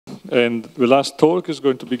And the last talk is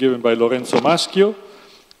going to be given by Lorenzo Maschio,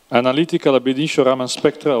 Analytical initio Raman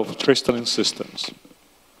Spectra of Crystalline Systems.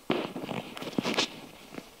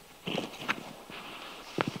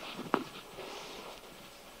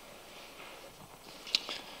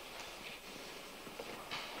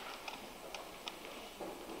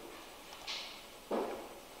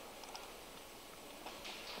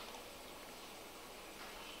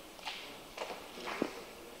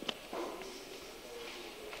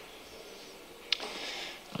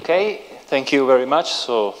 Okay, thank you very much.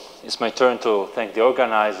 So it's my turn to thank the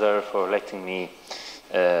organizer for letting me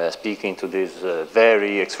speak into this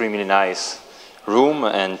very extremely nice room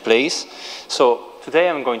and place. So today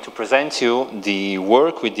I'm going to present you the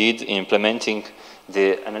work we did in implementing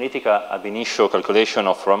the analytical ab initio calculation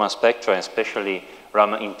of Raman spectra, and especially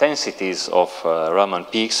Raman intensities of Raman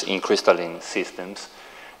peaks in crystalline systems.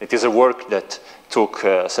 It is a work that took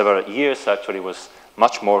several years. Actually, was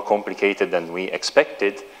much more complicated than we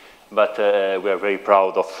expected, but we are very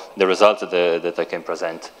proud of the result that I can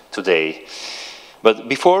present today. But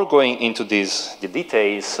before going into the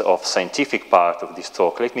details of scientific part of this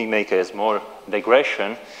talk, let me make a small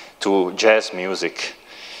digression to jazz music.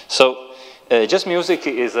 So jazz music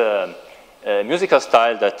is a musical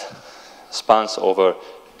style that spans over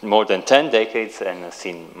more than 10 decades and has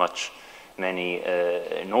seen many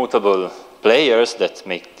notable players that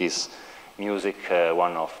make this music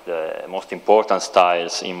one of the most important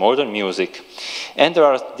styles in modern music. And there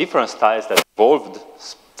are different styles that evolved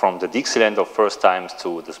from the Dixieland of first times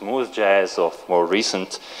to the smooth jazz of more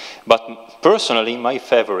recent. But personally, my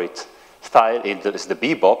favorite style is the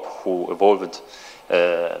bebop, who evolved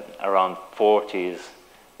around 40s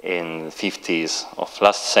and 50s of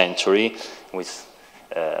last century, with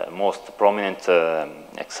most prominent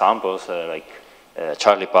examples like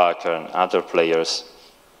Charlie Parker and other players.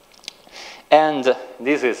 And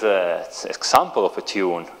this is an example of a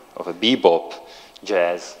tune of a bebop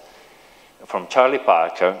jazz from Charlie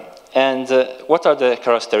Parker. And what are the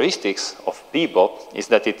characteristics of bebop is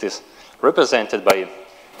that it is represented by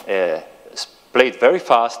played very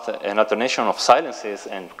fast, an alternation of silences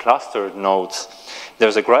and clustered notes.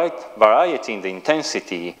 There's a great variety in the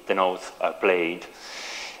intensity the notes are played.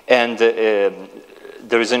 And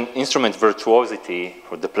there is an instrument virtuosity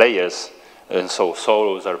for the players. And so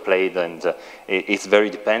solos are played, and it's very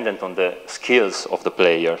dependent on the skills of the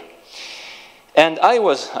player. And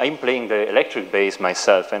I'm playing the electric bass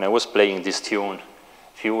myself, and I was playing this tune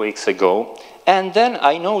a few weeks ago. And then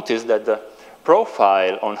I noticed that the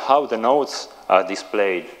profile on how the notes are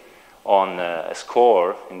displayed on a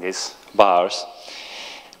score in these bars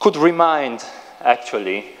could remind,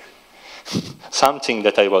 actually, something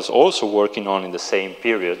that I was also working on in the same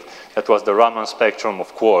period. That was the Raman spectrum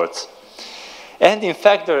of quartz. And in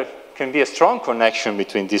fact, there can be a strong connection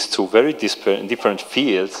between these two very different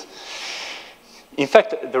fields. In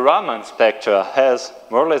fact, the Raman spectra has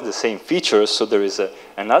more or less the same features, so there is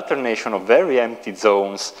an alternation of very empty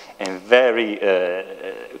zones and very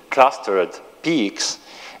clustered peaks.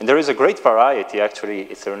 And there is a great variety, actually.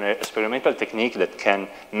 It's an experimental technique that can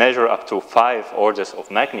measure up to 5 orders of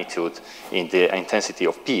magnitude in the intensity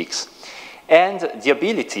of peaks. And the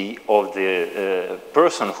ability of the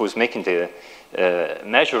person who's making the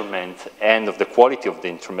measurement and of the quality of the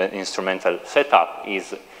instrumental setup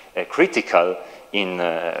is critical in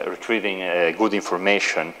retrieving good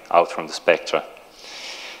information out from the spectra.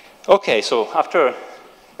 Okay, so after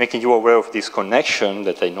making you aware of this connection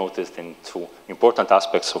that I noticed in two important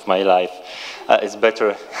aspects of my life, it's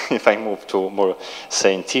better if I move to more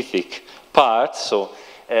scientific part. So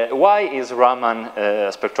why is Raman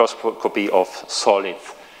spectroscopy of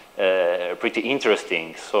solids pretty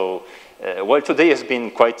interesting? So well, today has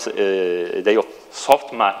been quite a day of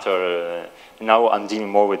soft matter. Now I'm dealing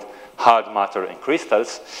more with hard matter and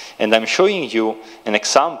crystals. And I'm showing you an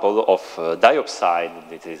example of diopside.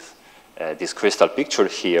 That is this crystal picture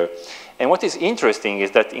here. And what is interesting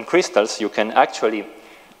is that in crystals, you can actually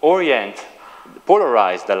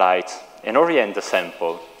polarize the light and orient the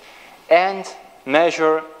sample and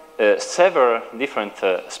measure several different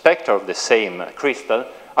spectra of the same crystal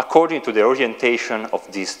according to the orientation of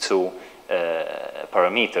these two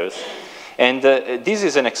parameters. And this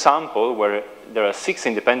is an example where there are 6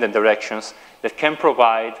 independent directions that can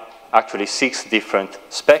provide actually 6 different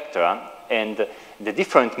spectra, and the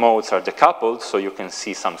different modes are decoupled, so you can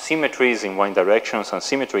see some symmetries in one direction, some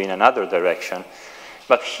symmetry in another direction.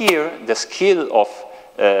 But here, the skill of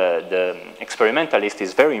the experimentalist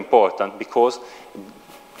is very important, because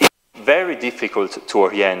it's very difficult to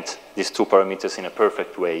orient these 2 parameters in a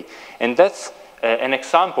perfect way. And that's an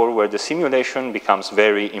example where the simulation becomes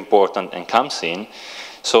very important and comes in.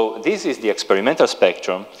 So this is the experimental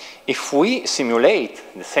spectrum. If we simulate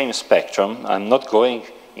the same spectrum, I'm not going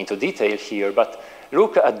into detail here, but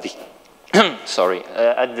look at the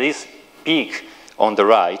at this peak on the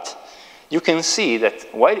right, you can see that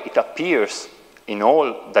while it appears in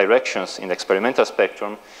all directions in the experimental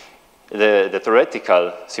spectrum, the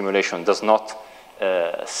theoretical simulation does not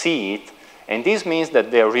see it, and this means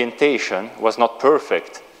that the orientation was not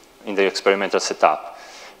perfect in the experimental setup.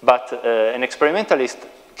 But an experimentalist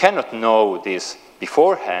cannot know this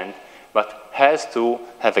beforehand, but has to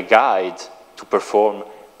have a guide to perform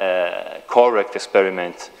a correct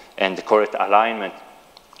experiment and the correct alignment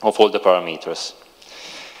of all the parameters.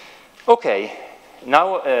 Okay,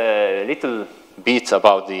 now a little bit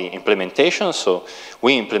about the implementation. So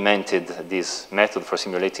we implemented this method for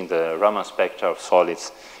simulating the Raman spectra of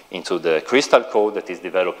solids into the crystal code that is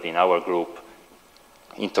developed in our group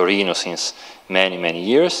in Torino since many, many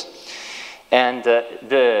years. And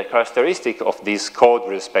the characteristic of this code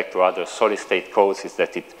with respect to other solid-state codes is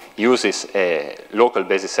that it uses a local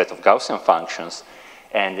basis set of Gaussian functions.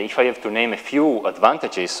 And if I have to name a few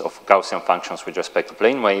advantages of Gaussian functions with respect to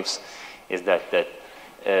plane waves, is that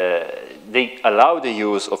they allow the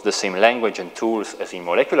use of the same language and tools as in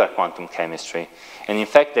molecular quantum chemistry. And in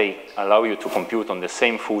fact, they allow you to compute on the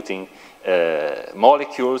same footing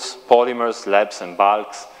molecules, polymers, labs, and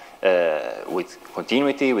bulks with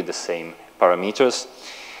continuity, with the same parameters,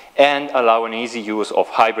 and allow an easy use of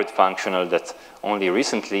hybrid functional that only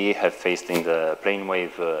recently have faced in the plane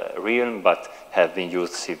wave realm, but have been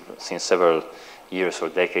used since several years or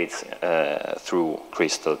decades through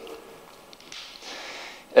Crystal.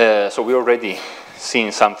 So we already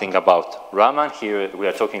seen something about Raman. Here we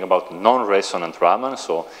are talking about non-resonant Raman,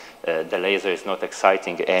 so the laser is not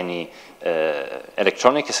exciting any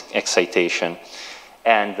electronic excitation.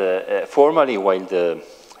 And formally, while the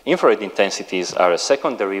infrared intensities are a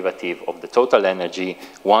second derivative of the total energy,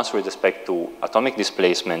 once with respect to atomic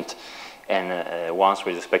displacement and once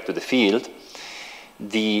with respect to the field,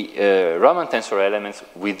 the Raman tensor elements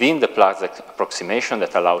within the Placzek approximation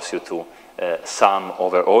that allows you to sum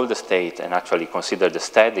over all the state and actually consider the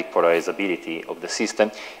static polarizability of the system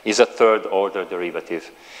is a third order derivative.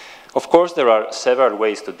 Of course, there are several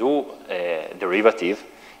ways to do a derivative.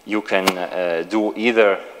 You can do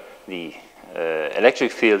either the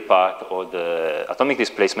electric field part or the atomic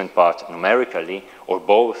displacement part numerically, or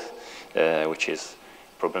both, which is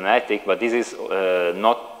problematic, but this is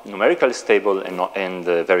not numerically stable and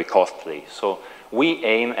very costly. So we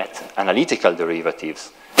aim at analytical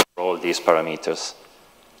derivatives for all these parameters.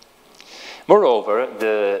 Moreover,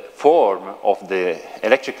 the form of the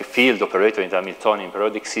electric field operator in the Hamiltonian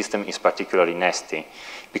periodic system is particularly nasty,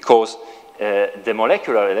 because the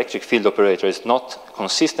molecular electric field operator is not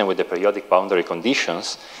consistent with the periodic boundary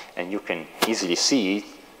conditions, and you can easily see it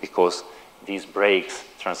because this breaks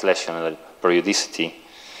translational periodicity.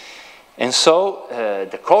 And so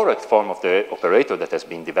the correct form of the operator that has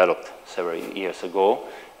been developed several years ago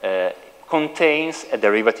contains a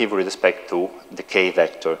derivative with respect to the k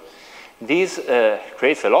vector. This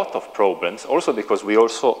creates a lot of problems, also because we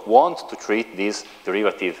also want to treat this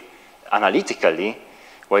derivative analytically,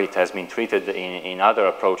 where it has been treated in other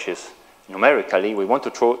approaches numerically. We want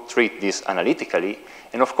to treat this analytically.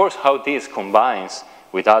 And of course, how this combines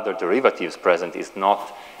with other derivatives present is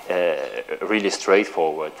not really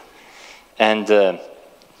straightforward. And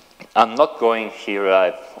I'm not going here, I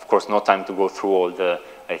have, of course, no time to go through all the,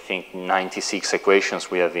 I think, 96 equations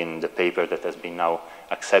we have in the paper that has been now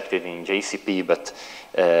accepted in JCP, but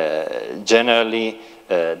generally,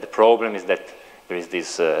 the problem is that there is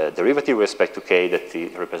this derivative with respect to k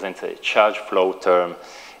that represents a charge flow term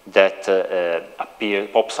that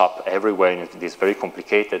pops up everywhere in this very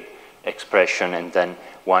complicated expression, and then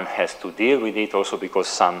one has to deal with it also because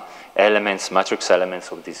some elements, matrix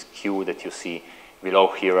elements of this Q that you see below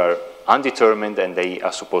here are undetermined and they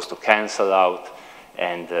are supposed to cancel out,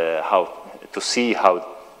 and how to see how it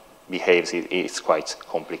behaves is quite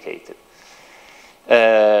complicated.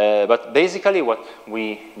 But basically what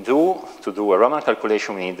we do to do a Raman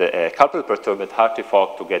calculation, we need a coupled perturbed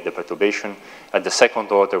Hartree-Fock to get the perturbation at the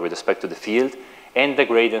second order with respect to the field and the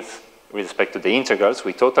gradients with respect to the integrals.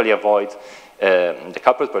 We totally avoid the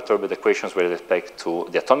coupled perturbed equations with respect to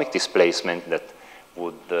the atomic displacement that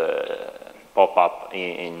would pop up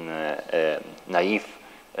in naive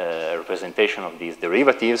representation of these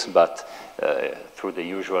derivatives, but through the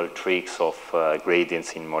usual tricks of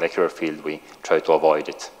gradients in molecular field, we try to avoid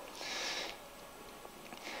it.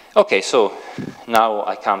 Okay, so now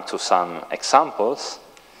I come to some examples.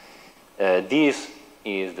 This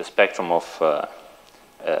is the spectrum of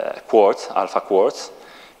quartz, alpha quartz,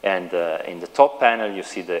 And in the top panel, you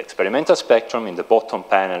see the experimental spectrum. In the bottom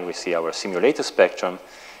panel, we see our simulated spectrum.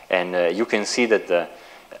 And you can see that the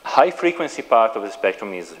high frequency part of the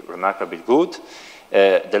spectrum is remarkably good.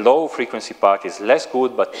 The low frequency part is less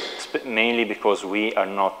good, but mainly because we are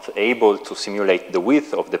not able to simulate the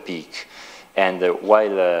width of the peak. And while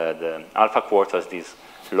the alpha quarter has this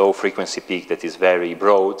low frequency peak that is very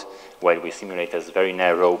broad, while we simulate as very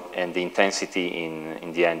narrow, and the intensity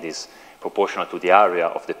in the end is proportional to the area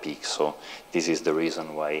of the peak. So this is the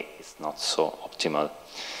reason why it's not so optimal.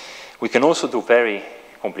 We can also do very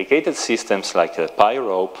complicated systems like a pi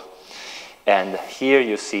rope. And here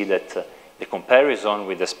you see that the comparison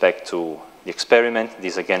with respect to the experiment,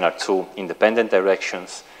 these again are two independent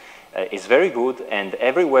directions, is very good. And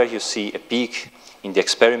everywhere you see a peak in the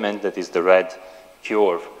experiment that is the red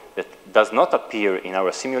curve that does not appear in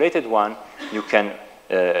our simulated one, you can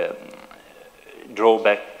go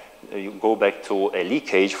back to a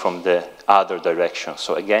leakage from the other direction.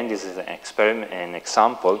 So again, this is an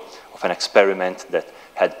example of an experiment that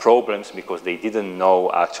had problems because they didn't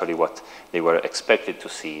know actually what they were expected to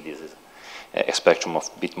see. This is a spectrum of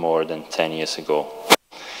a bit more than 10 years ago.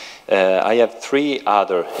 I have three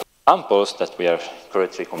other examples that we are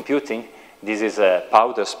currently computing. This is a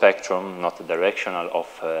powder spectrum, not a directional, of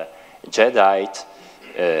jadeite.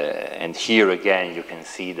 And here again, you can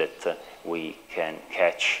see that we can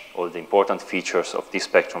catch all the important features of this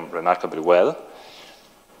spectrum remarkably well.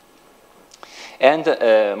 And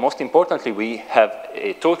most importantly, we have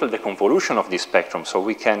a total deconvolution of this spectrum, so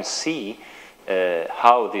we can see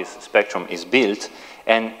how this spectrum is built,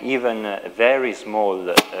 and even very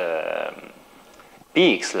small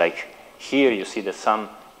peaks, like here you see that some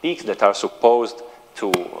peaks that are supposed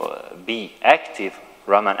to be active,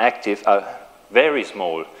 Raman active, are very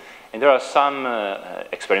small. And there are some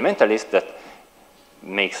experimentalists that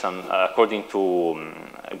make some, according to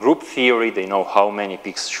group theory, they know how many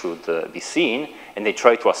peaks should be seen, and they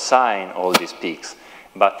try to assign all these peaks.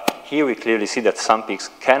 But here we clearly see that some peaks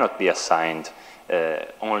cannot be assigned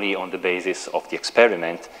only on the basis of the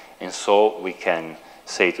experiment, and so we can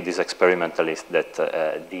say to these experimentalists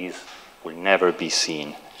that these will never be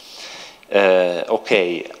seen.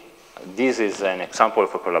 Okay, this is an example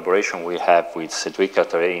of a collaboration we have with Cédric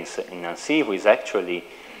Carteret in Nancy, who is actually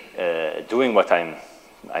doing what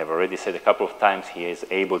I've already said a couple of times. He is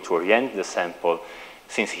able to orient the sample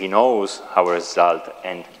since he knows our result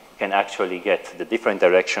and can actually get the different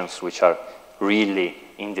directions which are really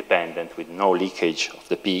independent with no leakage of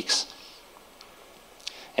the peaks.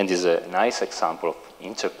 And this is a nice example of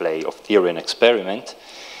interplay of theory and experiment.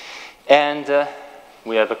 And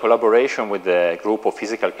we have a collaboration with the group of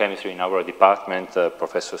physical chemistry in our department,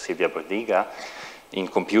 Professor Silvia Bordiga, in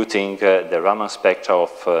computing the Raman spectra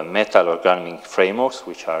of metal organic frameworks,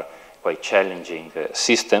 which are quite challenging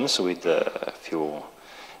systems with a few,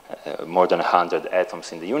 more than 100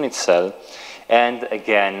 atoms in the unit cell. And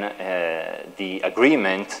again, the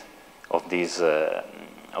agreement of these,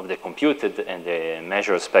 of the computed and the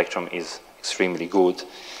measured spectrum is extremely good.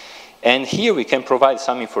 And here we can provide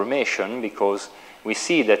some information because we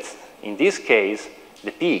see that in this case,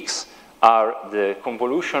 the peaks are the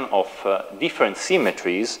convolution of different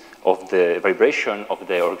symmetries of the vibration of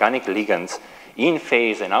the organic ligands in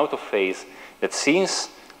phase and out of phase, that since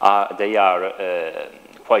they are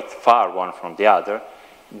quite far one from the other,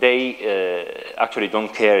 they actually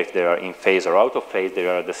don't care if they are in phase or out of phase, they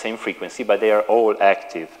are at the same frequency, but they are all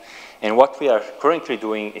active. And what we are currently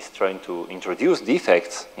doing is trying to introduce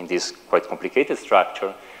defects in this quite complicated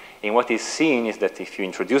structure. And what is seen is that if you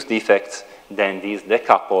introduce defects, then these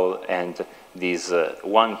decouple and this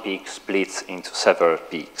one peak splits into several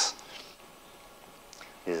peaks.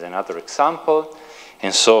 This is another example.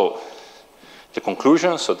 And so the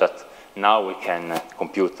conclusion, so that now we can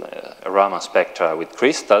compute Raman spectra with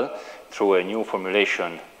crystal through a new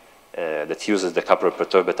formulation that uses the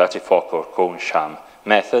Kaplan-Perturbed atrifocal cone-sham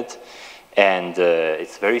method. And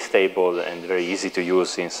it's very stable and very easy to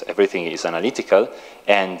use since everything is analytical.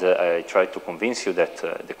 And I try to convince you that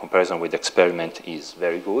the comparison with the experiment is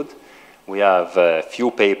very good. We have a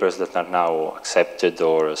few papers that are now accepted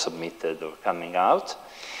or submitted or coming out.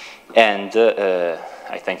 And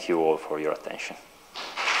I thank you all for your attention.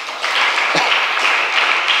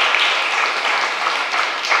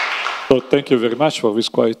 So thank you very much for this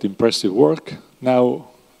quite impressive work. Now,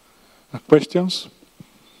 questions?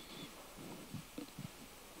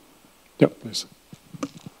 Yeah, please.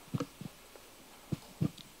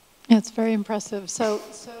 Yeah, it's very impressive. So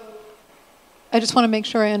I just want to make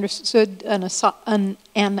sure I understood an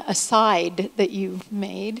aside that you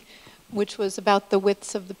made, which was about the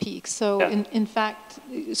widths of the peaks. So Yeah. in fact,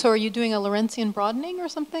 so are you doing a Lorentzian broadening or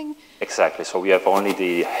something? Exactly. So we have only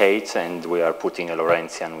the height, and we are putting a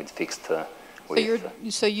Lorentzian with fixed width.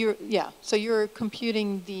 So you're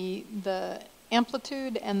computing the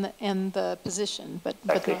amplitude and the position, but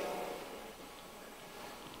Exactly. not.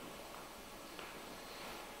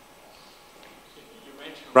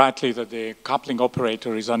 Rightly that the coupling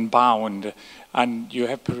operator is unbound and you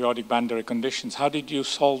have periodic boundary conditions. How did you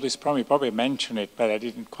solve this problem? You probably mentioned it, but I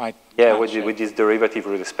didn't quite Yeah, catch with this derivative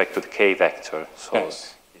with respect to the k vector. So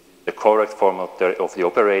Yes. the correct form of the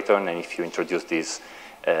operator, and if you introduce this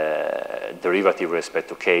derivative with respect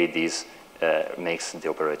to k, this makes the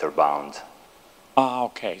operator bound. Ah,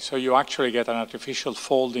 okay. So you actually get an artificial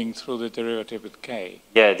folding through the derivative with k.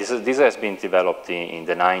 Yeah, this has been developed in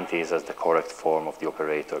the 90s as the correct form of the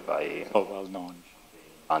operator by Oh, well known.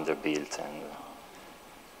 Vanderbilt and.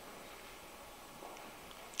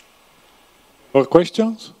 More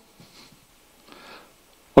questions?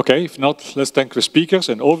 Okay, if not, let's thank the speakers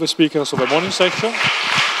and all the speakers of the morning session.